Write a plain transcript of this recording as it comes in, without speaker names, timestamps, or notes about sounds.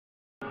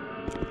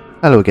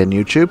Hello again,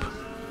 YouTube.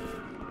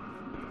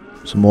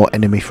 Some more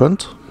enemy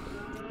front.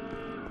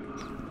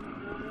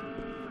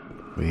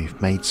 We've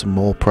made some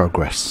more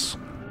progress.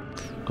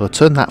 Gotta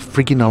turn that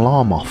frigging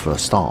alarm off for a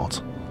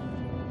start.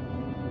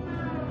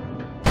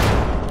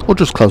 Or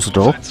just close the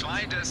door.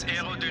 Zwei des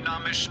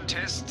aerodynamischen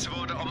Tests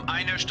wurde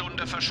eine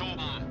Stunde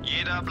verschoben.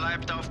 Jeder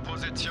bleibt auf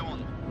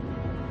Position.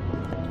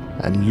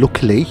 And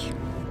luckily,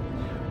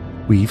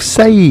 we've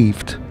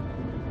saved.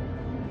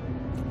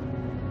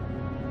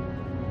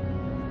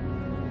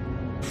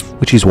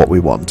 Which is what we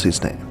want,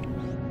 isn't it?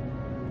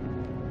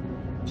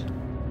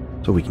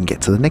 So we can get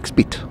to the next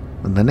bit,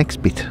 and the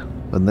next bit,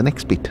 and the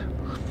next bit.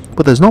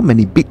 But there's not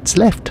many bits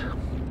left.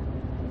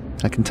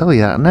 I can tell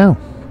you that now.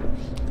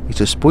 It's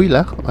a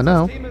spoiler, I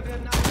know.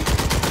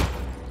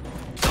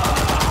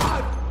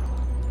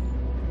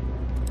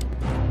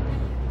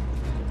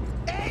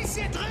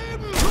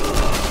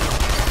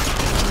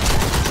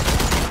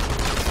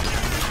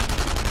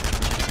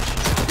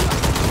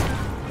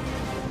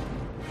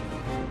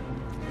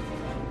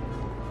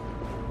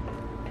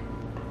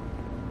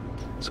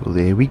 So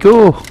there we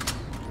go.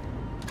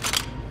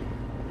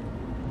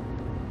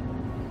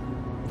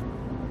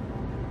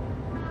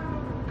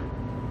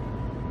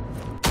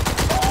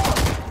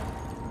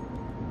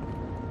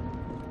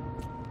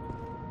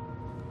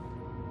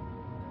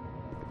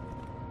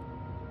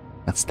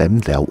 That's them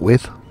dealt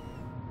with.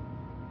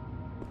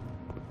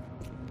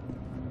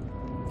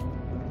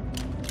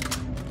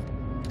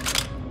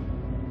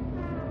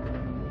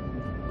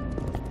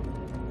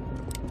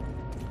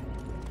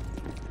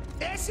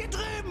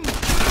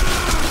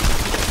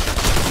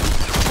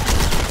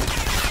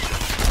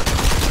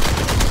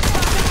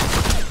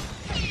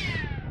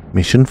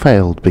 Mission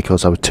failed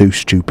because I was too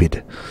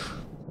stupid.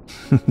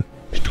 Stufe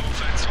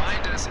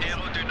 2 des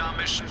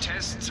aerodynamischen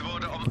Tests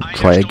wurde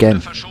Try eine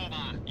again. Stunde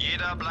verschoben.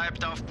 Jeder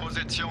bleibt auf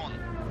Position.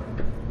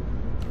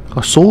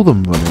 I saw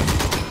them running.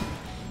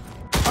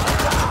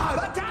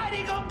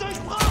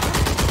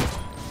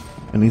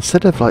 And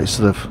instead of like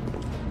sort of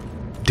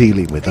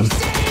dealing with them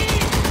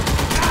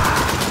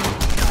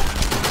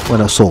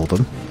when I saw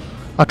them,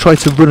 I tried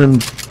to run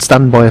and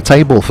stand by a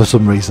table for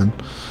some reason.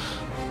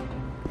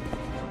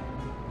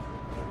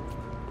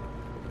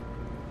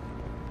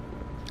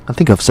 I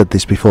think I've said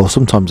this before,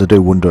 sometimes I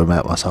do wonder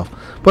about myself.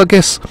 But I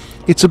guess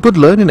it's a good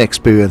learning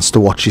experience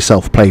to watch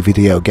yourself play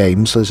video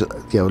games as,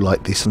 you know,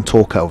 like this and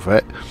talk over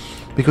it.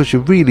 Because you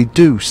really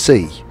do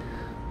see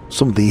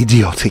some of the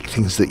idiotic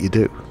things that you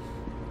do.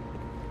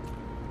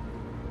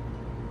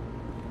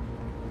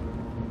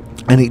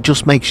 And it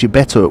just makes you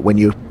better at when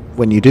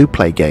you do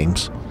play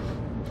games.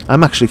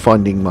 I'm actually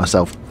finding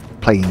myself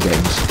playing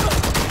games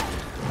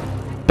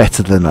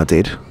better than I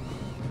did.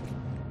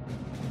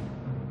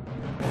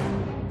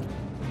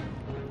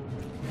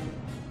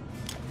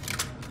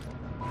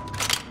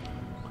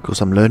 Because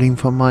I'm learning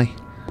from my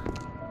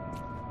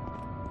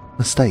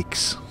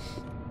mistakes.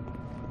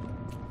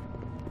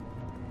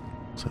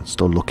 So I'm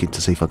still looking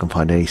to see if I can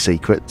find any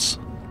secrets.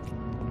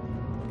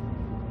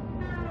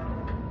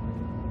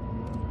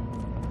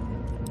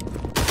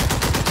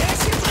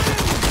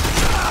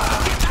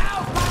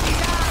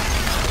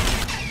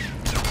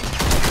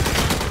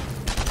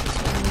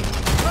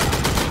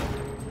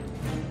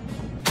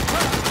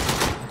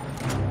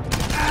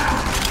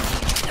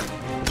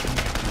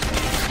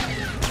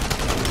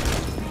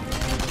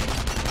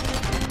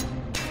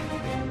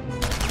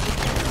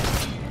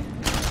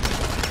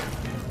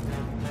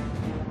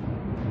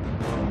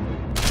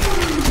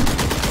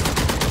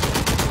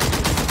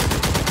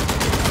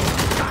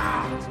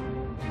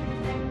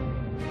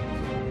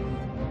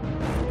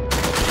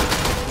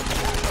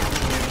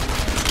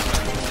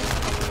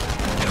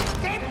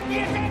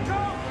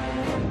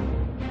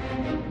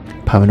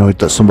 Paranoid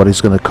that somebody's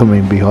going to come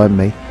in behind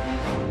me.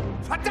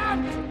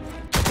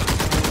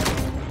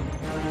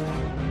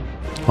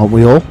 Aren't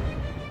we all?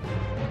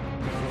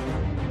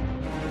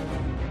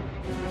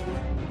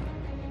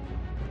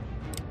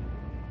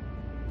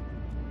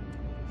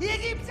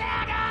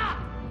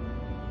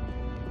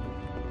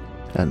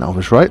 And I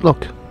was right,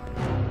 look.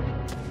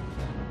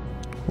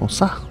 What's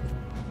that?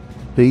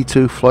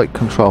 B2 flight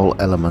control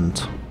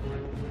element.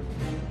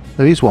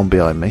 There is one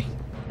behind me.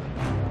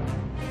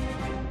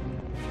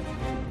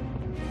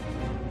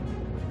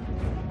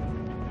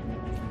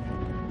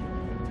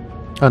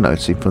 Oh no,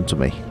 it's in front of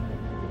me.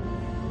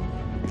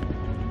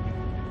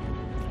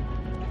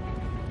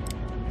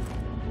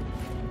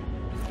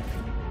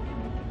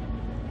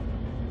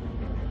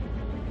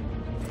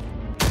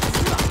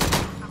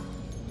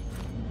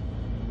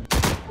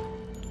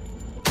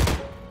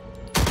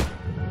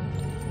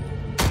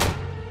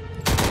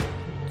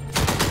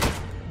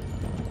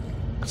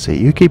 See,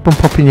 you keep on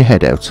popping your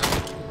head out.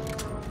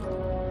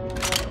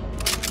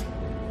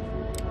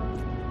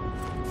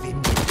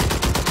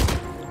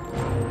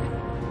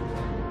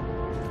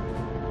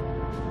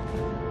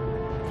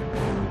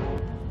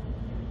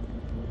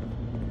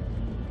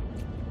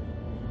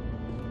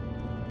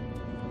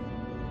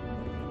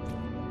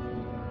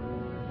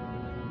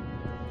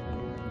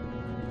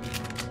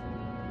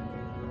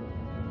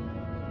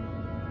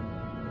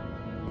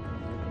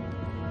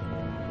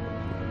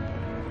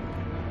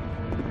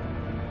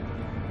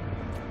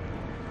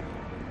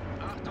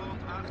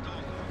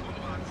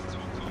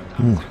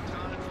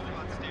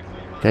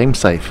 Game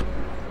save.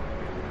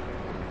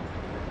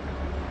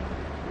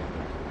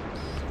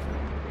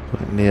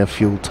 Near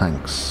fuel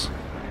tanks.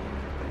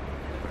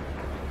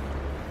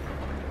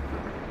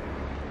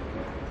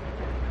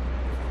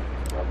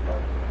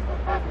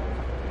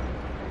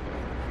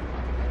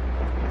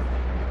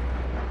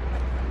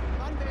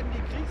 Wann werden die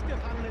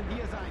Kriegsgefangenen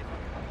hier sein?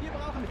 Wir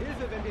brauchen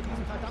Hilfe, wenn wir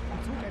diesen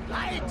verdammten Zug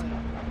entgleiten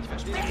wollen. Ich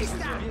verstehe nicht, wieso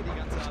wir die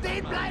ganze Arbeit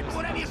Stehen bleiben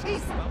oder wir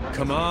schießen!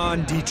 Come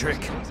on,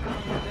 Dietrich.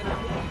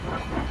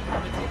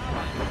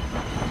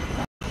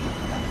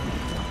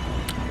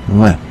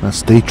 Well,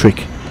 that's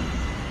Dietrich.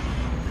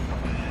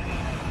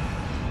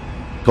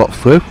 Got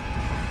through.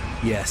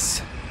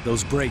 Yes,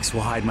 those brakes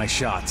will hide my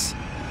shots.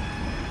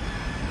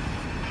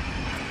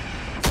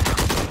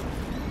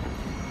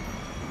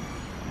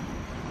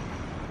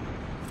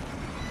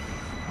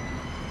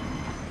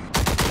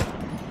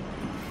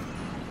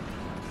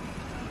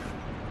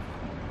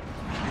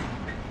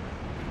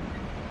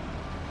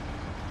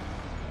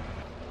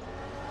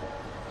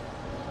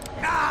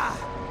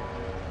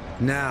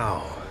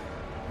 Now,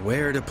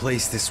 where to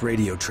place this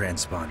radio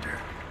transponder?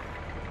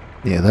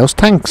 Yeah, those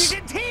tanks.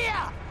 Sind hier!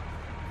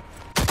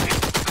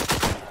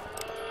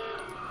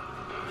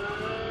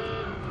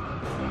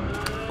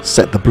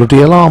 Set the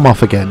bloody alarm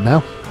off again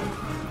now.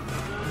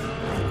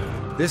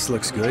 This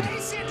looks good.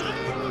 Ist hier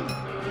drüben!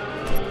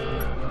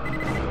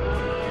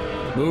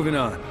 Moving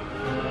on.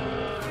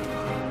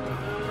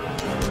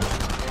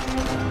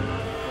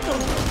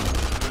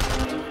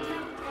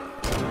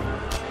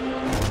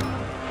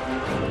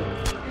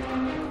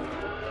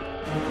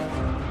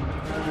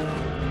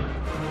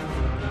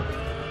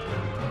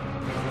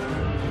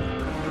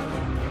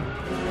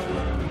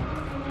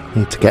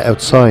 Need to get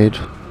outside.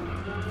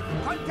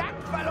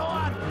 Kontakt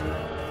verloren!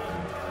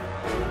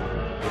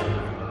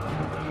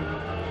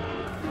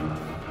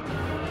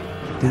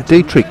 Did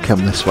Dietrich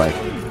come this way?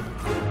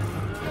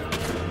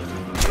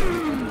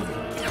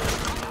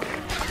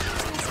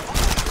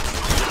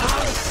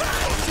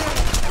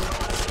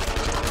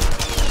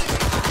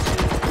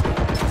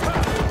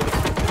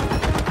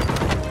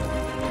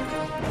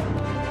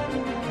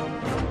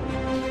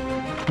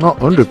 Not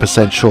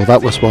 100% sure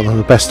that was one of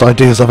the best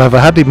ideas I've ever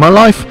had in my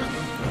life.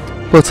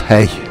 But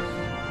hey.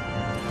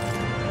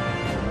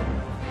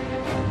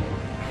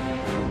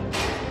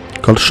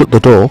 Gotta shut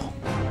the door.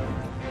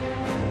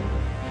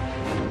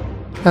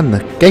 And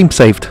the game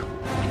saved.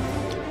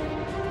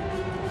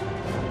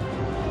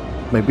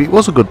 Maybe it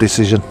was a good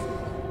decision.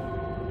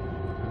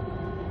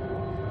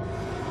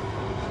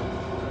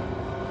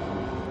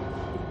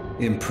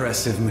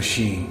 Impressive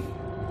machine.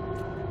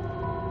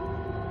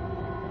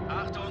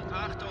 Achtung,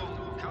 Achtung!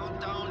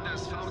 Countdown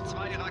des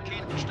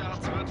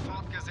V2-Raketenstarts wird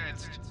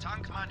fortgesetzt.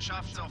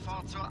 Tankmannschaft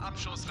sofort zur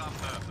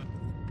Abschussrampe.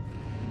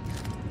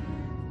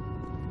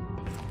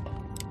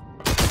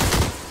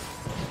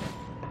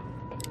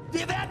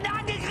 Wir werden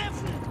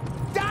angegriffen!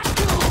 Da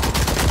du!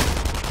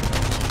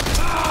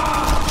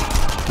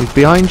 He's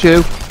behind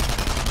you.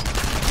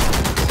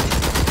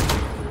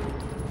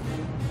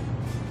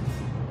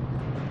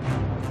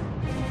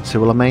 See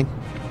what I mean?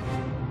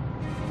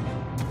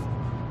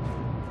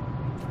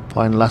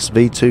 Find last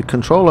V2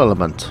 control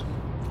element.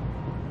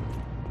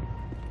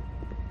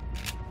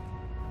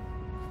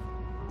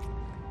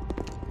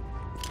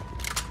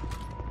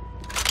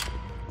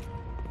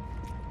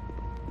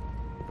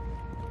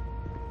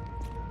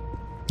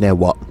 Now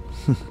what?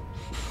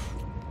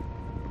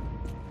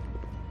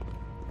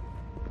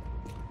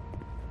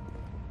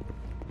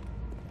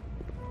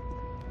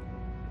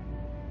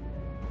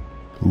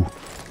 Ooh.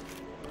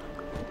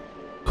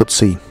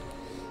 Cutscene.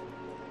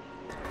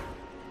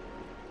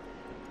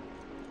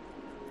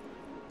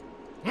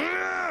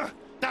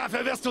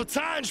 Dafür wirst du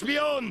zahlen,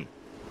 Spion!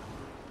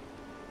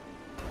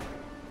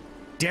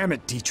 Damn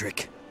it,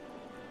 Dietrich.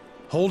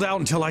 Hold out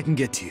until I can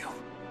get to you.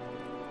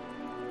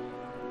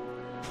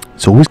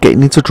 He's always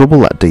getting into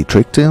trouble, that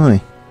Dietrich, isn't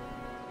he?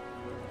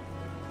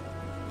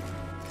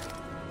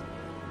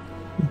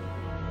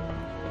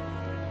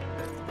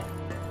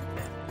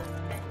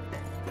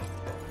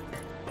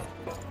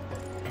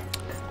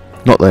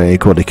 Not that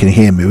anybody can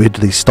hear me with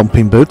these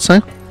stomping boots, eh?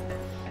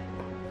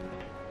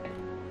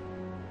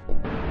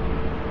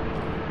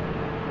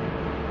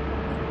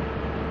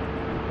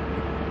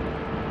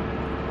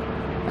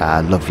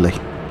 Ah, lovely.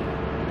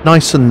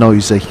 Nice and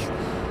noisy.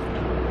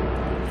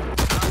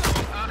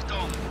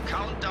 Achtung!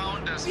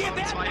 Countdown des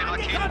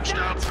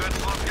V2-Raketenstarts wird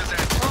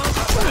fortgesetzt.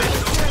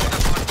 Richtung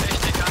wurde von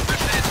Technikern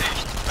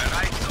bestätigt.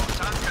 Bereit zum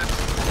Tanken.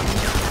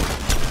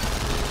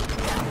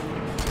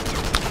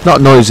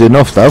 Not noisy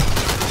enough, though.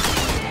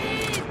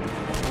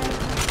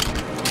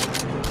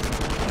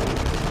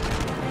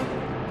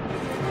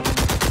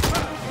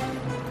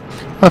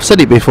 I've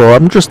said it before,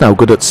 I'm just now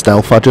good at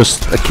stealth. I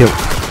just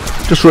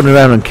run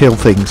around and kill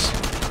things.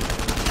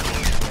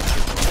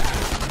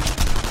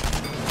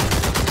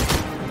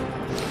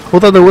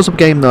 Although there was a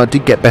game that I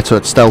did get better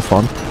at stealth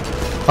on.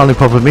 Only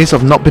problem is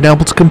I've not been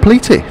able to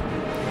complete it.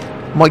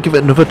 Might give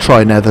it another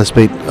try now.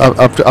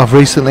 I've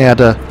recently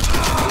had a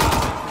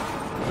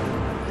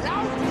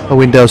a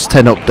Windows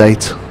 10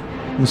 update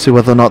and see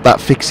whether or not that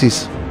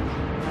fixes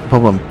the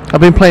problem. I've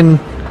been playing,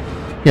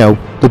 you know,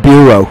 the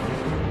Bureau,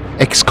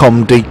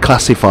 XCOM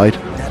Declassified,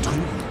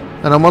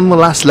 and I'm on the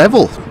last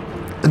level.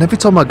 And every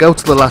time I go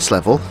to the last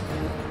level,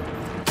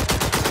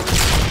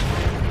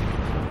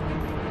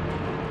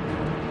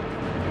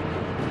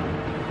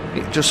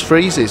 it just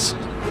freezes.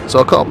 So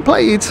I can't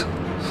play it.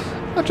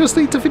 I just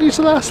need to finish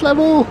the last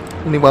level,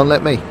 and it won't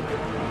let me.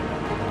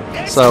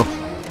 So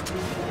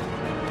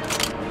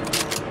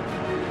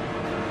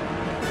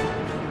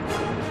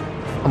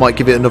I might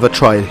give it another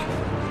try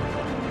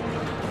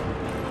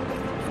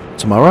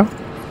tomorrow.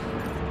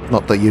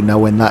 Not that you know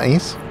when that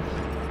is.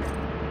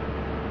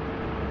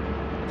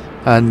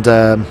 And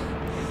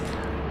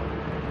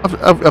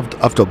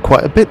I've done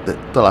quite a bit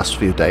the last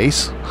few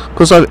days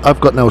because I've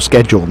got no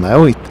schedule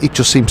now. It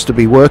just seems to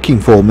be working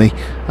for me,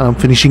 and I'm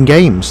finishing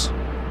games.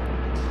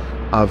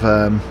 I've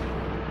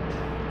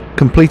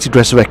completed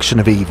Resurrection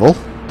of Evil,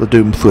 the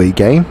Doom 3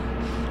 game.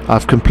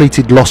 I've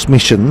completed Lost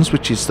Missions,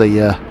 which is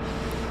the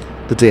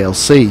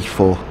DLC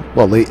for,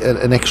 well,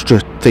 an extra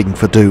thing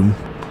for Doom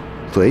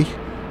 3.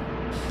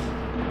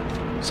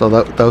 So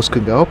those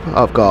can go up.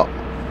 I've got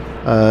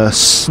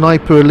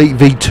Sniper Elite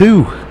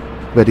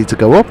V2 ready to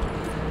go up.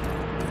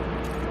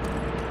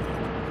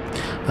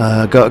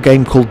 Got a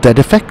game called Dead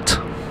Effect,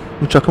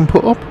 which I can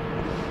put up.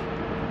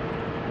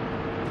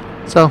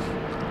 So,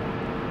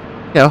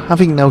 you know,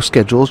 having no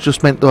schedules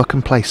just meant that I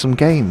can play some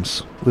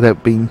games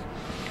without being,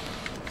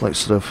 like,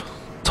 sort of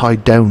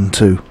tied down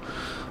to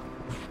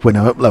when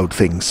I upload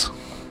things.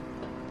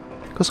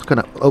 Because I can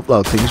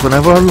upload things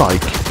whenever I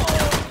like.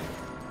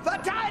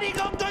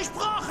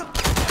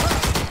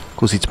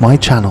 Because it's my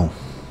channel.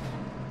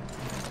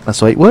 That's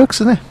the way it works,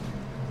 isn't it?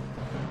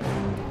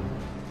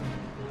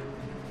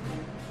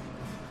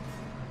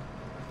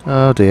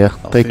 Oh dear,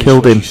 they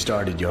killed him. You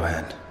started,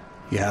 Johan.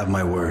 You have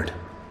my word.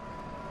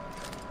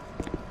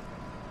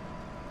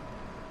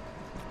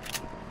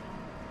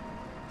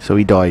 So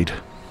he died.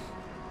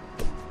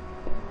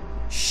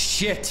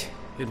 Shit!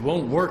 It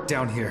won't work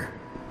down here.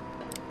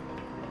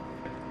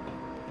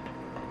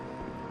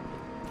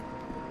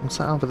 What's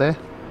that over there?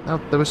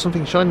 Oh, there was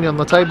something shiny on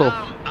the table.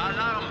 Alarm!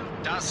 Alarm!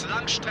 Das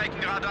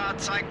Langstreckenradar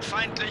zeigt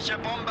feindliche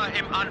Bomber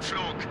im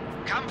Anflug.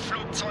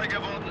 Kampfflugzeuge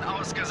wurden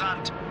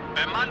ausgesandt.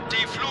 Bemannt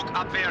die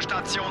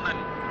Flugabwehrstationen.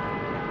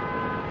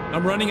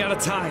 I'm running out of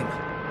time.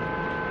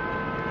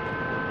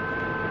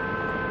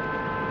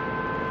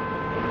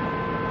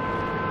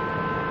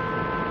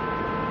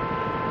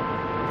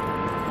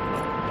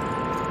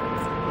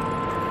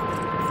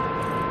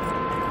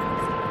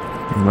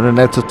 I'm running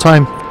out of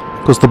time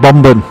because the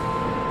bombing.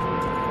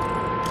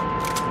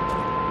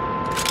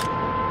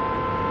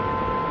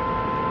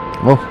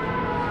 Oh,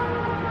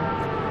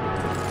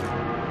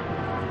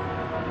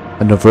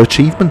 another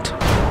achievement.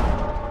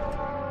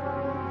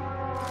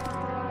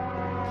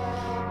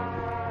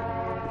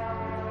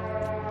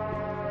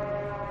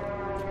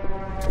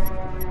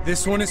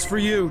 This one is for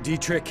you,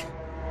 Dietrich.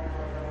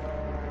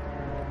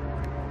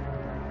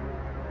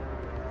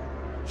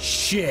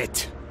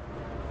 Shit.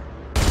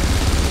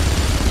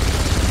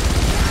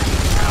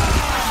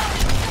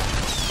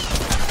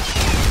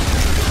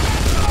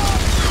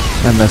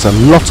 And there's a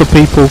lot of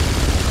people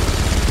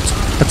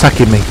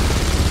attacking me.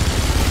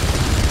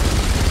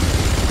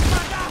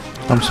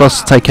 I'm supposed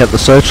to take out the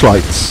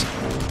searchlights.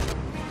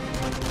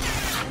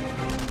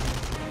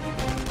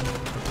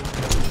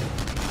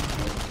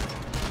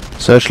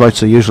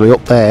 Searchlights are usually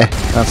up there.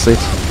 That's it.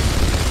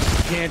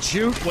 You can't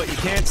shoot what you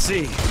can't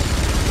see.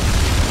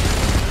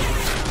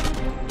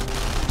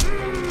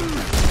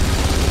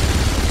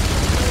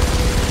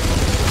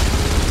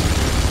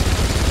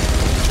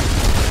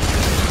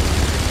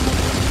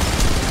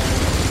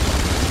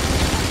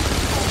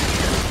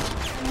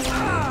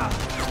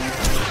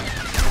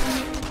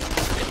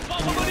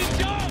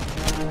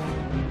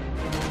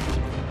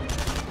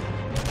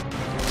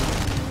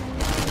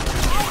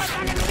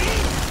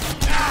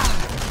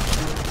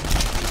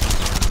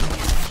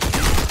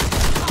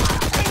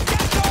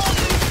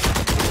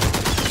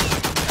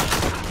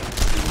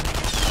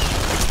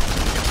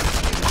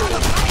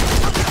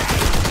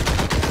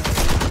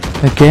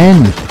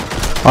 Again,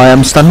 I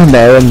am standing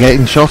there and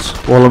getting shot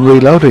while I'm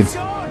reloading.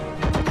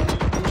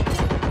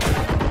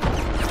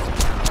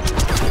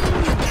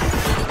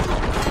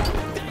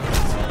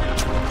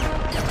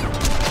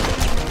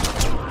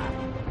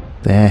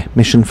 There,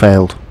 mission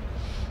failed.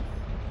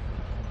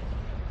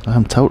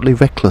 I'm totally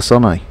reckless,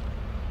 aren't I?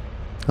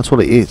 That's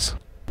what it is.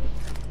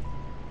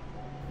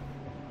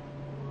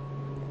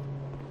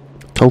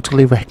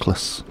 Totally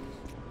reckless.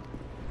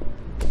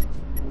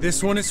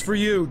 This one is for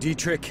you,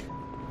 Dietrich.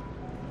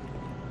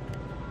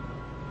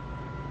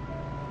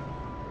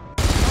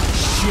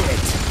 Shit.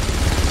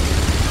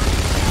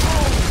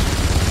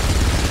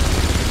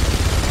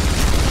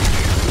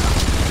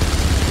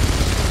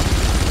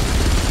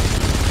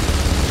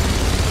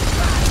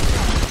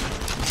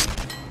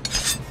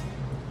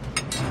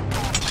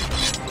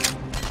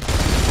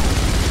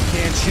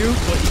 Can't shoot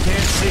what you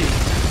can't see.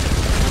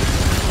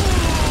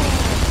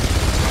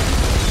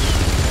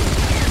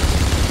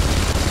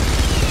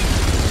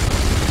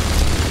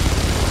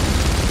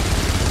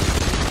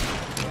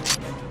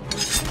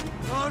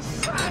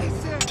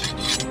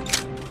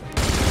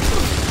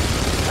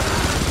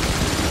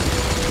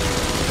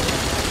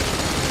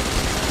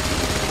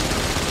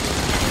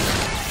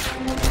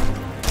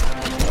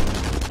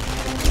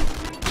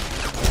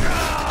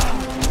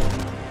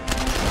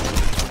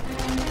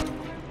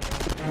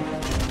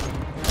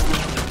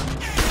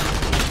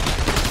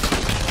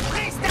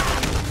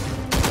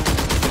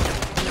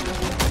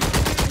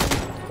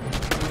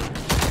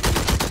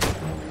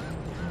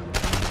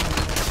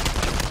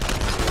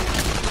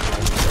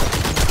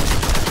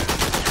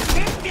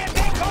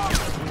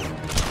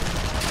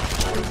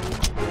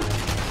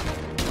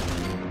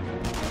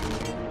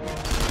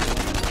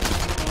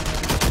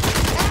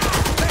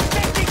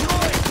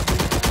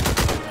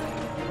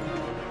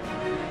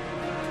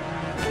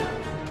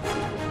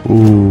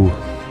 Ooh.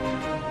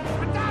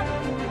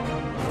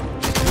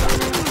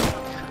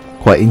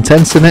 Quite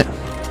intense, isn't it?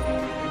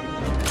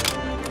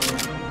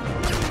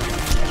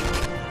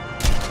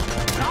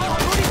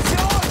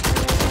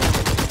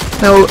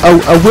 Now,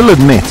 I will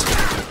admit,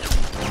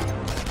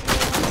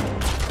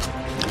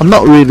 I'm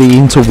not really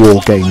into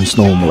war games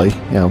normally,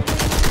 you know,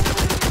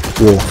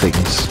 war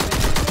things.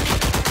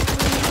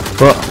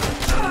 But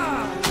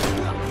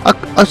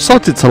I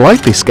started to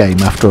like this game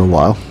after a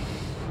while.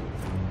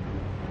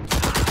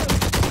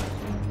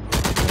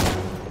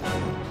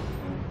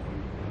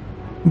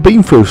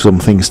 Been through some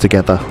things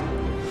together,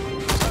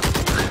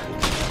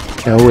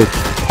 you know, with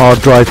hard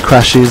drive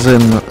crashes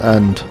and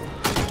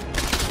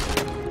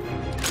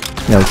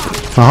you know,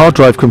 my hard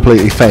drive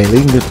completely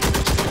failing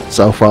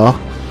so far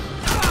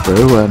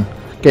through, and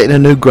getting a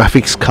new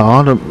graphics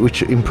card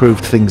which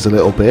improved things a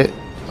little bit.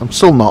 I'm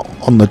still not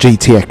on the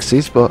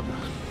GTXs, but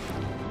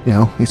you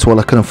know, it's what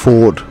I can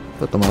afford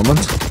at the moment.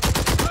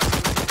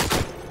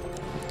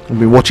 I've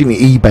been watching the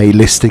eBay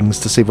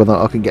listings to see whether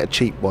I can get a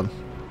cheap one.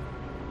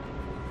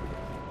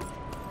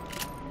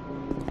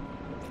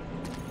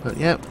 But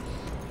yeah,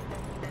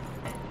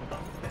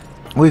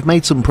 we've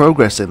made some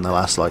progress in the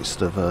last like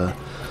sort of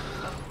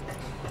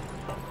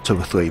 2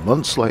 or 3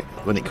 months, like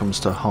when it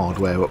comes to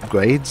hardware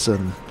upgrades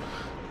and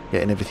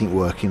getting everything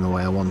working the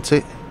way I want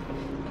it.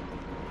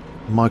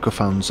 The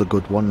microphone's a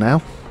good one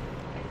now.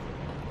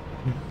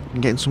 I'm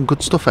getting some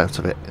good stuff out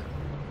of it.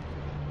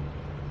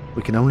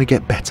 We can only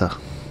get better.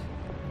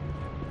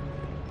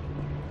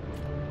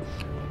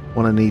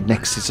 What I need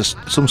next is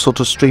some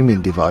sort of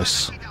streaming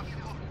device.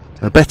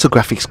 A better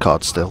graphics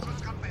card still.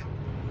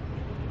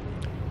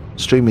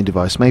 Streaming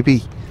device,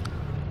 maybe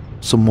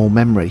some more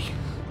memory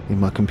in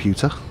my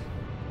computer.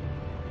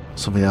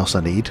 Something else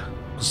I need,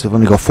 because I've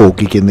only got 4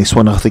 gig in this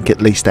one. I think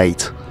at least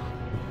 8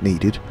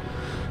 needed.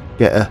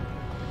 Get a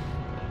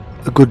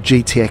good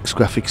GTX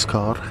graphics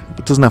card.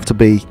 It doesn't have to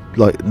be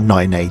like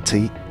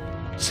 980,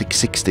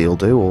 660 will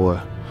do,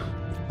 or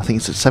I think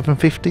it's at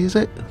 750, is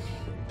it?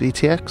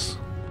 GTX?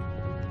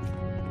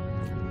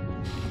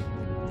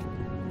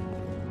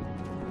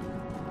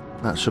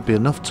 That should be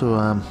enough to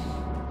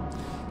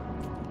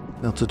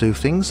be able to do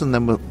things, and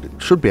then we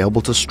should be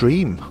able to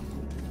stream.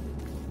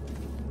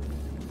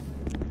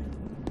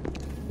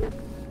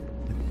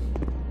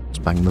 Let's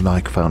bang the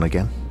microphone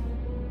again.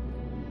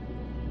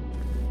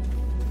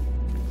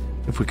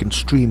 If we can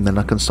stream, then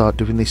I can start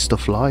doing this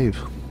stuff live.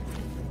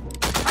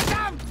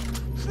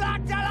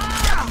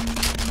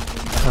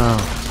 Oh,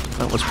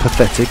 that was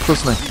pathetic,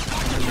 wasn't it?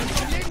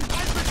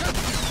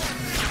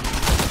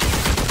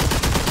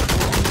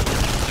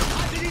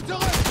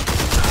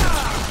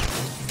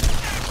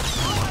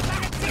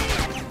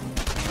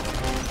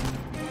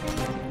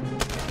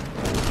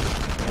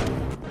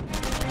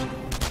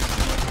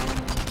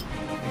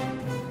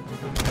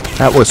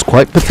 That was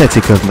quite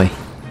pathetic of me.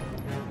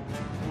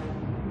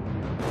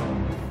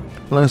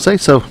 Well, I say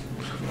so.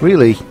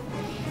 Really,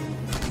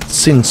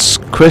 since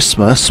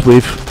Christmas,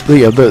 with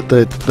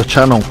the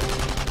channel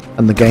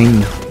and the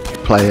game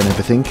play and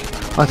everything,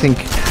 I think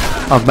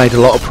I've made a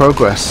lot of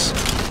progress.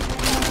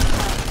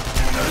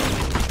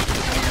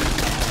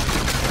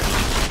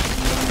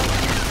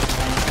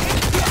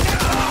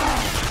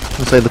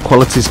 I say the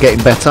quality's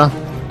getting better.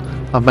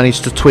 I've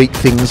managed to tweak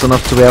things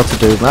enough to be able to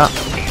do that.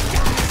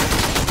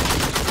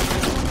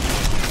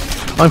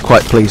 I'm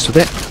quite pleased with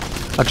it.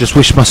 I just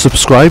wish my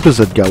subscribers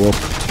would go up,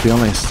 to be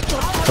honest,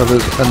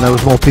 and there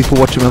was more people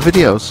watching my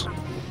videos,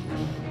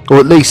 or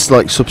at least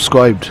like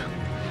subscribed.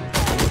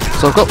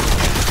 So I've got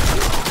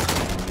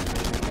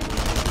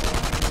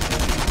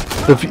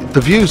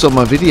the views on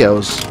my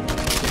videos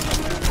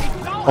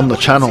on the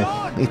channel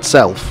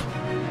itself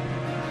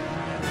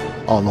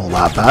aren't all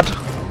that bad,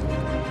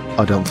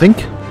 I don't think.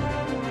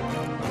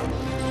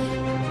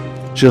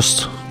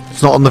 Just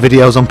it's not on the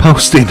videos I'm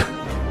posting.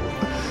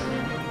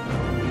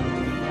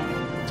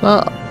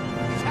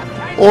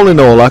 All in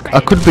all, I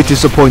could be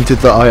disappointed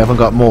that I haven't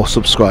got more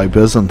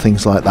subscribers and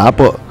things like that,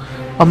 but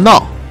I'm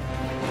not,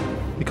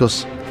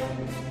 because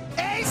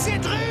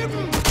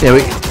yeah,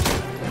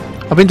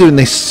 I've been doing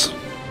this,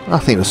 I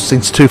think it was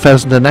since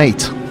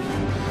 2008,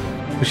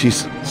 which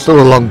is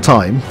still a long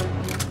time,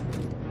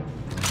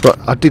 but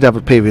I did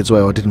have periods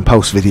where I didn't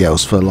post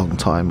videos for a long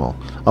time, or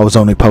I was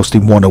only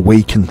posting 1 a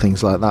week and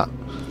things like that.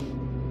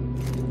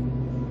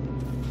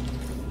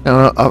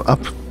 And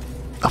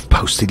I've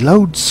posted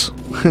loads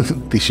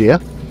this year.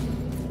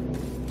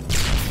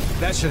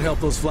 That should help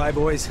those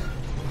flyboys.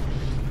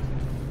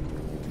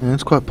 And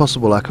it's quite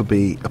possible I could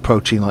be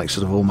approaching like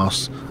sort of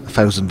almost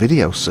 1,000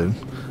 videos soon.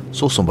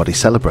 Saw somebody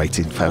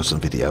celebrating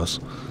 1,000 videos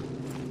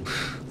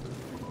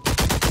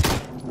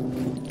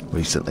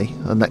recently,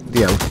 and that,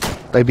 you know,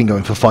 they've been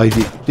going for 5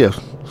 years. You know,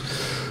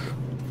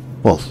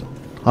 well,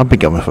 I've been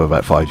going for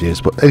about 5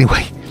 years, but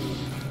anyway,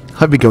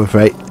 I've been going for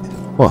 8.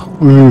 Well,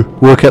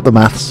 work out the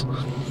maths.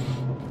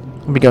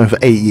 I've been going for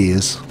 8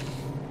 years.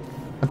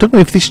 I don't know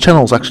if this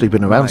channel's actually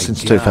been around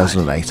since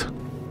 2008.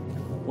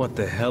 What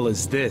the hell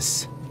is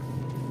this?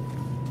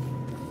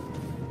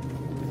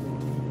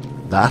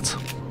 That,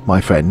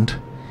 my friend,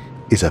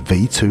 is a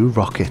V2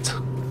 rocket.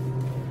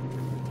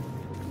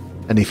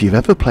 And if you've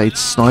ever played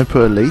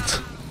Sniper Elite,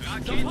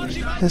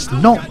 there's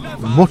not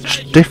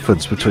much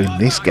difference between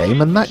this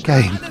game and that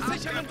game.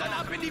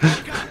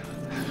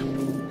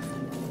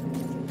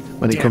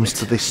 When it comes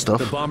to this stuff.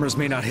 The bombers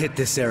may not hit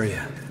this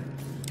area.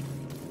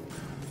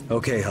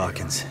 Okay,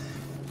 Hawkins.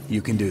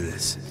 You can do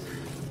this.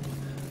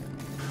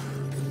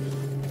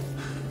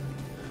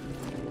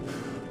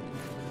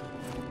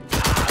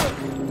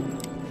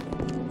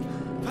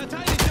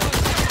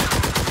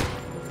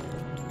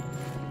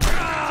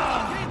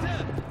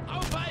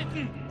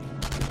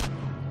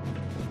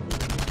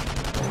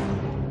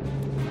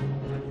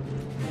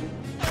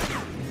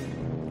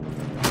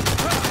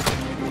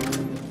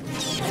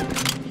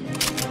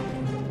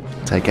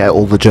 Take out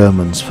all the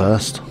Germans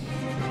first.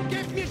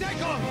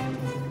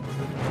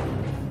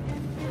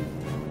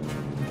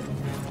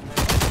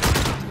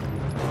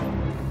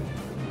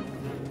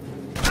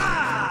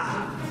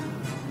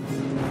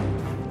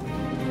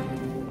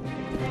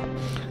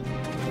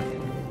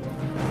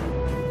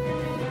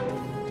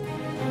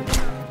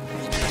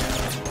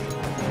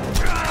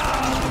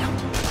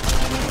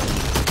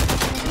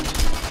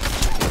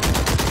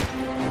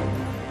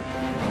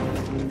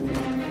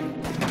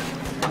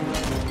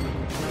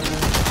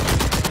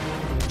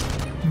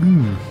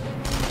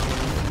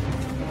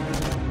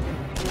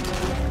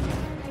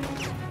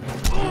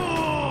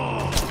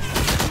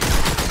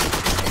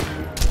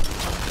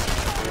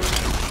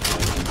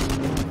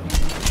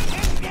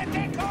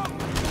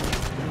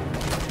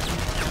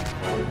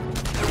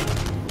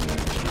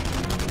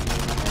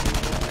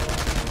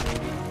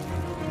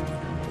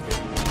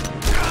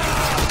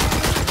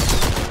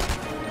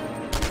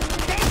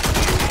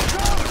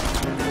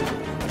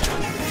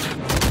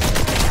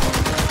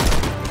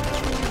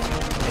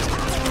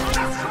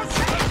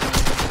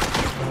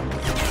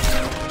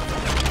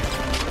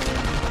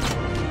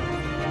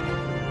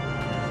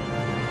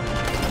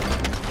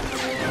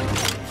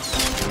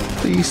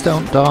 Please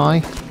don't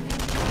die.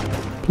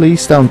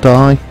 Please don't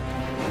die.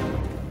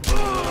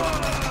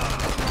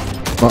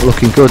 Not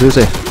looking good, is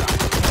it?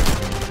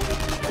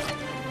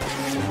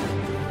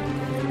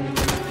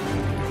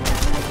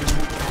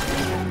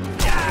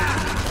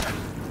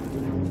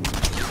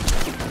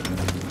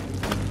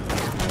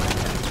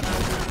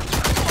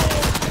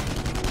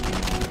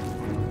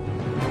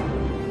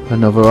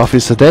 Another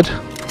officer dead.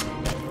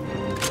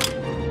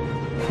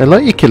 They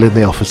like you killing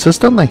the officers,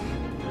 don't they?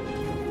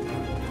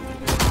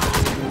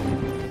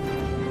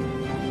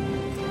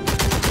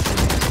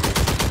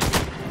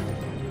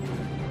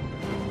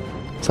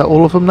 Is that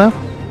all of them now?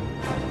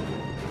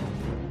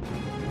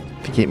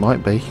 I think it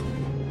might be.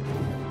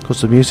 Because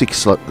the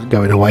music's like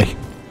going away.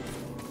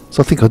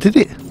 So I think I did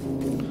it.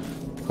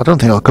 I don't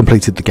think I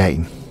completed the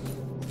game.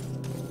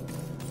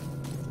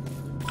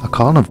 I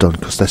can't have done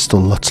because there's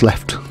still lots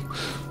left.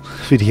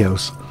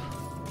 Videos.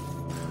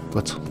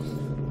 But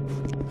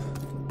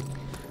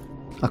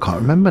I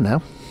can't remember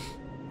now.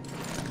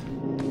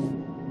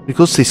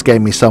 Because this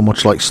game is so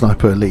much like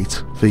Sniper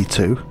Elite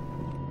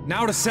V2.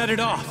 Now to set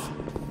it off.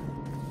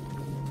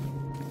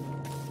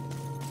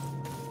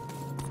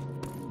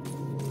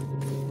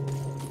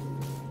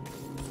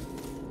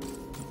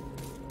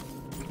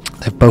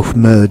 They've both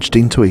merged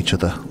into each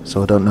other,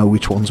 so I don't know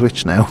which one's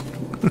which now.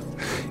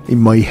 In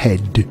my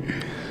head.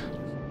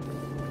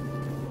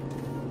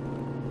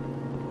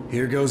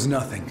 Here goes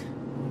nothing.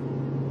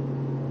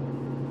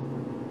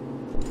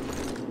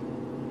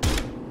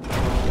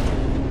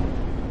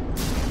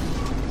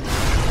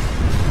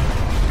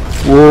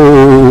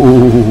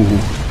 Whoa!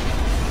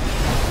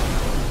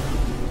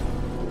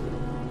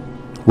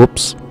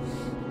 Whoops.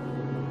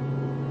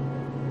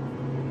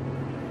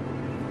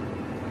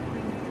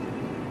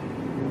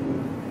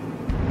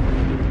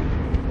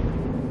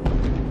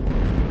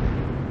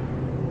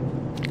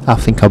 I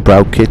think I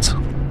broke it.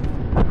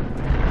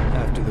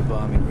 After the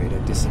bombing raid, I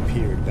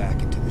disappeared back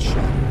into the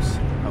shadows.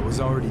 I was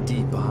already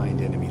deep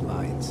behind enemy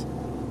lines.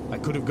 I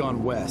could have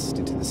gone west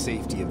into the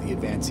safety of the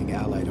advancing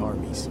Allied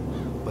armies,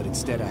 but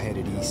instead I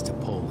headed east to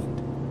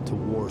Poland, to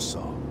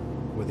Warsaw,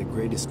 where the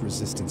greatest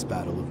resistance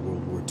battle of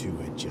World War II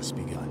had just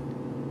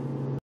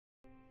begun.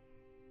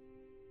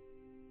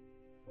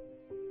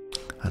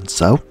 And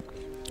so,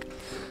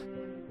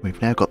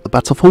 we've now got the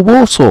battle for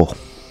Warsaw.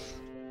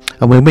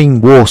 And we mean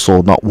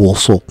Warsaw, not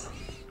Warsaw.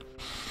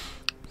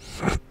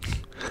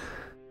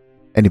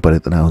 Anybody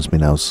that knows me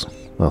knows.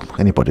 Well,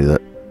 anybody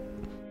that...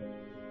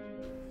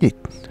 Yeah,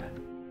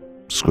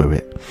 screw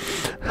it.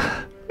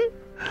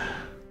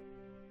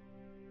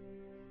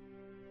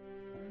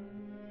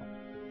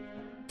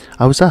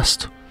 I was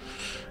asked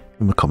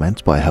in the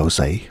comments by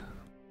Jose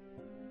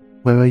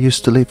where I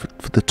used to live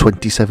for the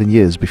 27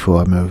 years before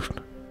I moved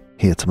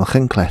here to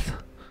Machynlleth.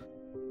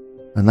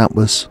 And that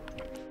was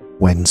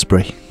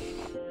Wednesbury.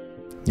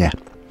 Yeah.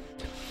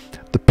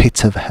 The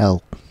pit of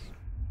hell.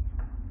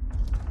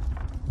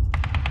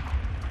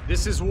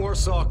 This is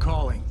Warsaw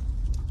calling.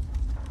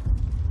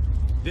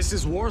 This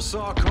is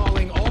Warsaw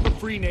calling all the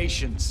free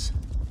nations.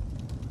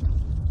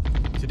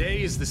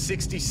 Today is the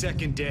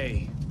 62nd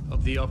day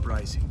of the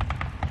uprising.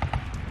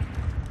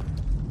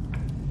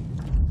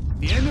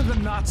 The end of the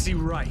Nazi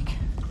Reich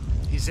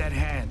is at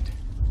hand.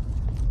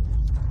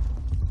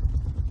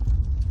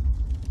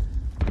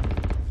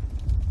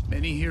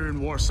 Many here in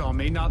Warsaw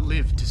may not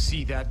live to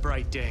see that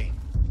bright day.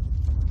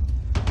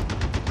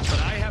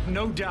 But I have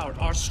no doubt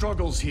our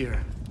struggles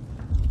here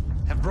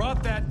have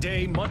brought that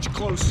day much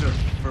closer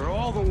for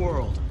all the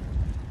world.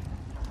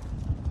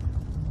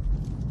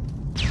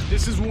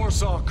 This is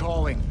Warsaw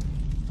calling.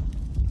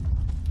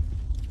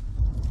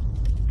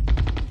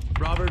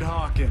 Robert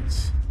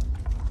Hawkins,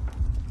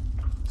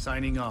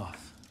 signing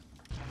off.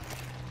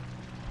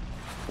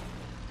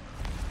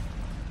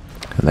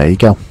 And there you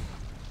go.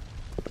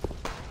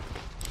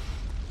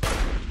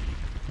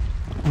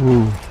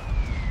 Ooh.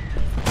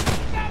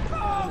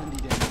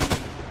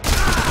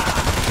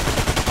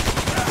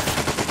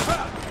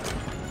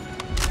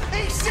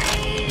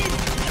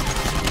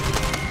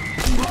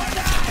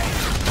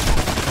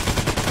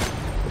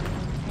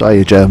 Die,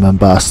 you German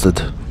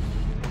bastard.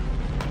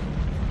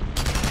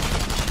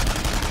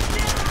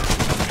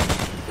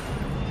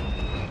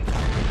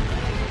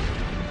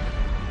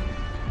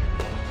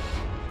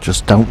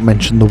 Just don't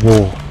mention the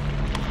war.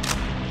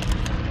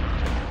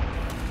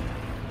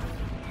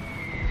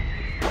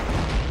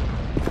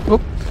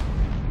 Oop.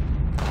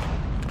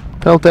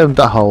 Fell down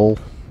the hole.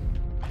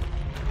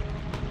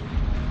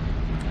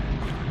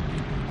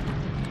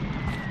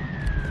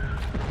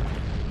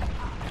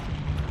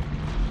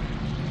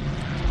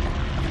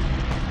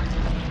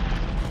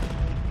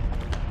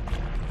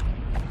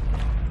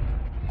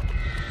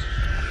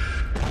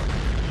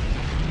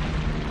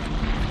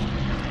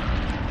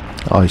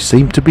 I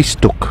seem to be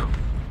stuck.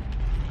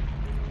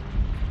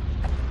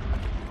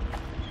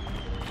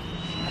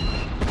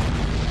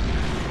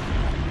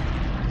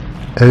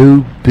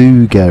 Oh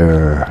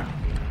booger.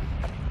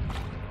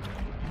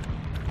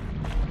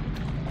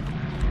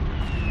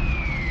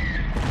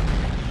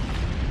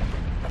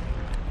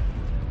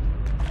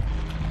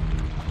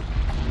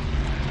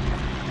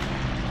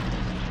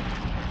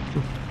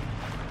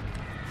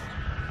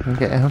 Can I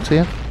get out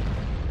here?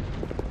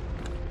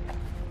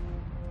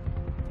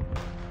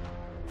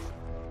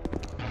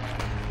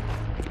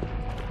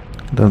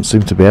 Don't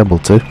seem to be able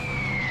to.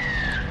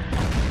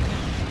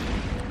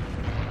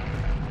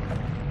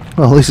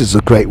 Well, this is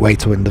a great way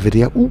to end the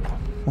video. Ooh,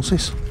 what's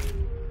this?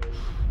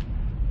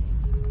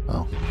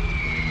 Oh.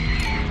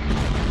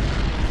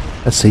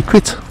 A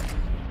secret?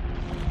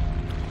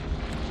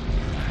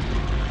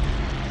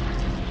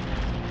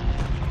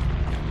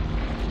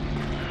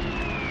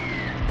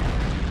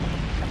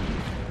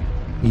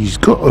 He's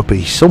got to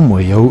be some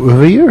way out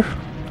of here.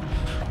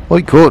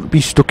 I can't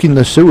be stuck in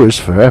the sewers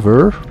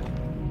forever.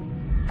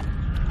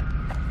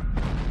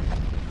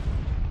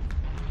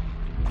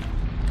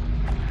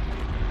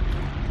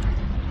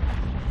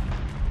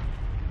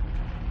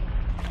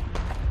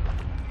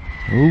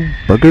 Oh,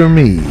 bugger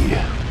me.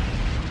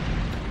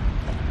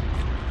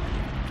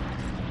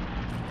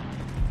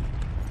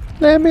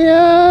 Let me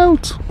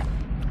out!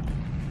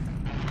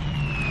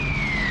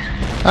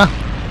 Ah!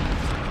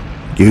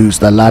 Use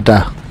the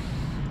ladder.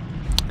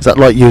 Is that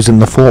like using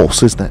the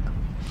force, isn't it?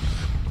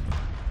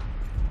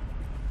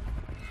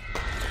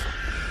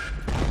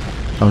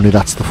 Only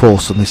that's the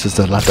force and this is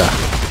the ladder.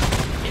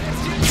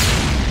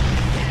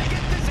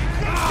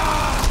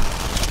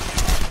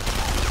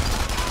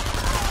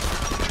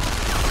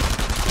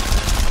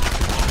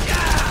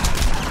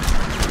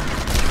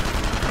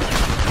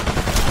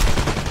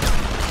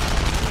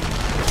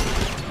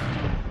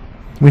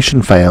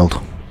 Mission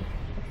failed.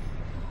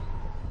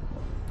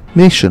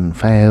 Mission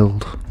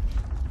failed.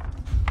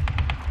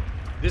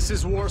 This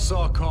is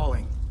Warsaw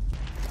calling.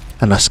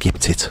 And I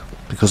skipped it,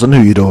 because I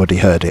knew you'd already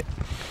heard it.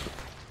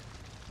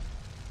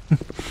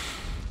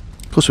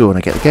 Of course we want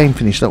to get the game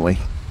finished, don't we?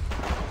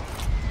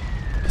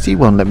 Because he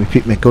won't let me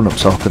pick my gun up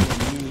so I can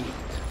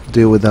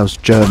deal with those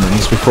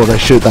Germans before they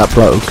shoot that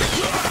bloke.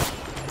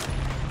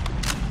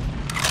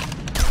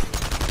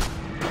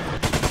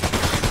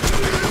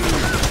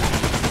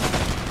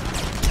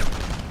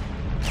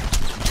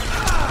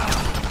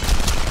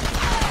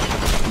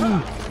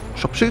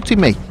 Stop shooting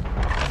me.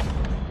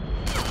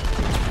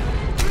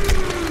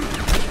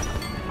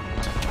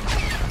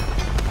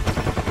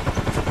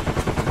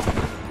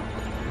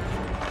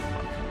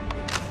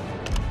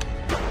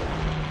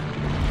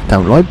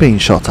 Don't like being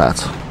shot at.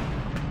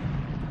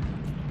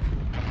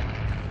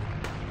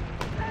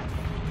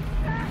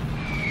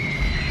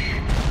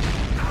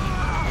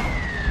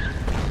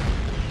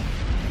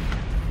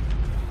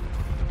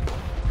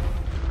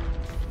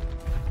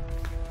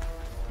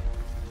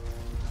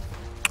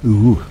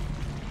 Ooh.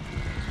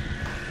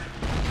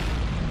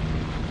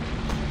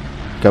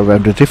 Go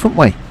around a different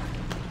way.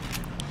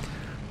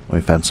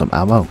 We found some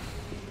ammo.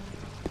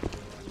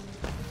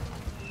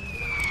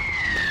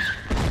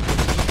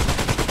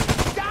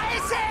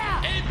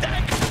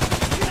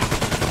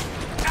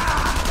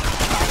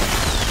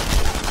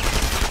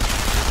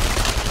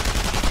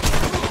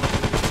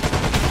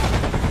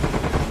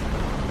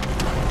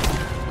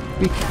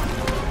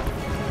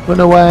 Run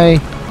away.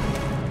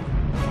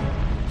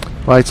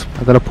 Right,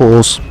 I gotta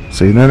pause.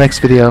 See you in the next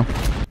video.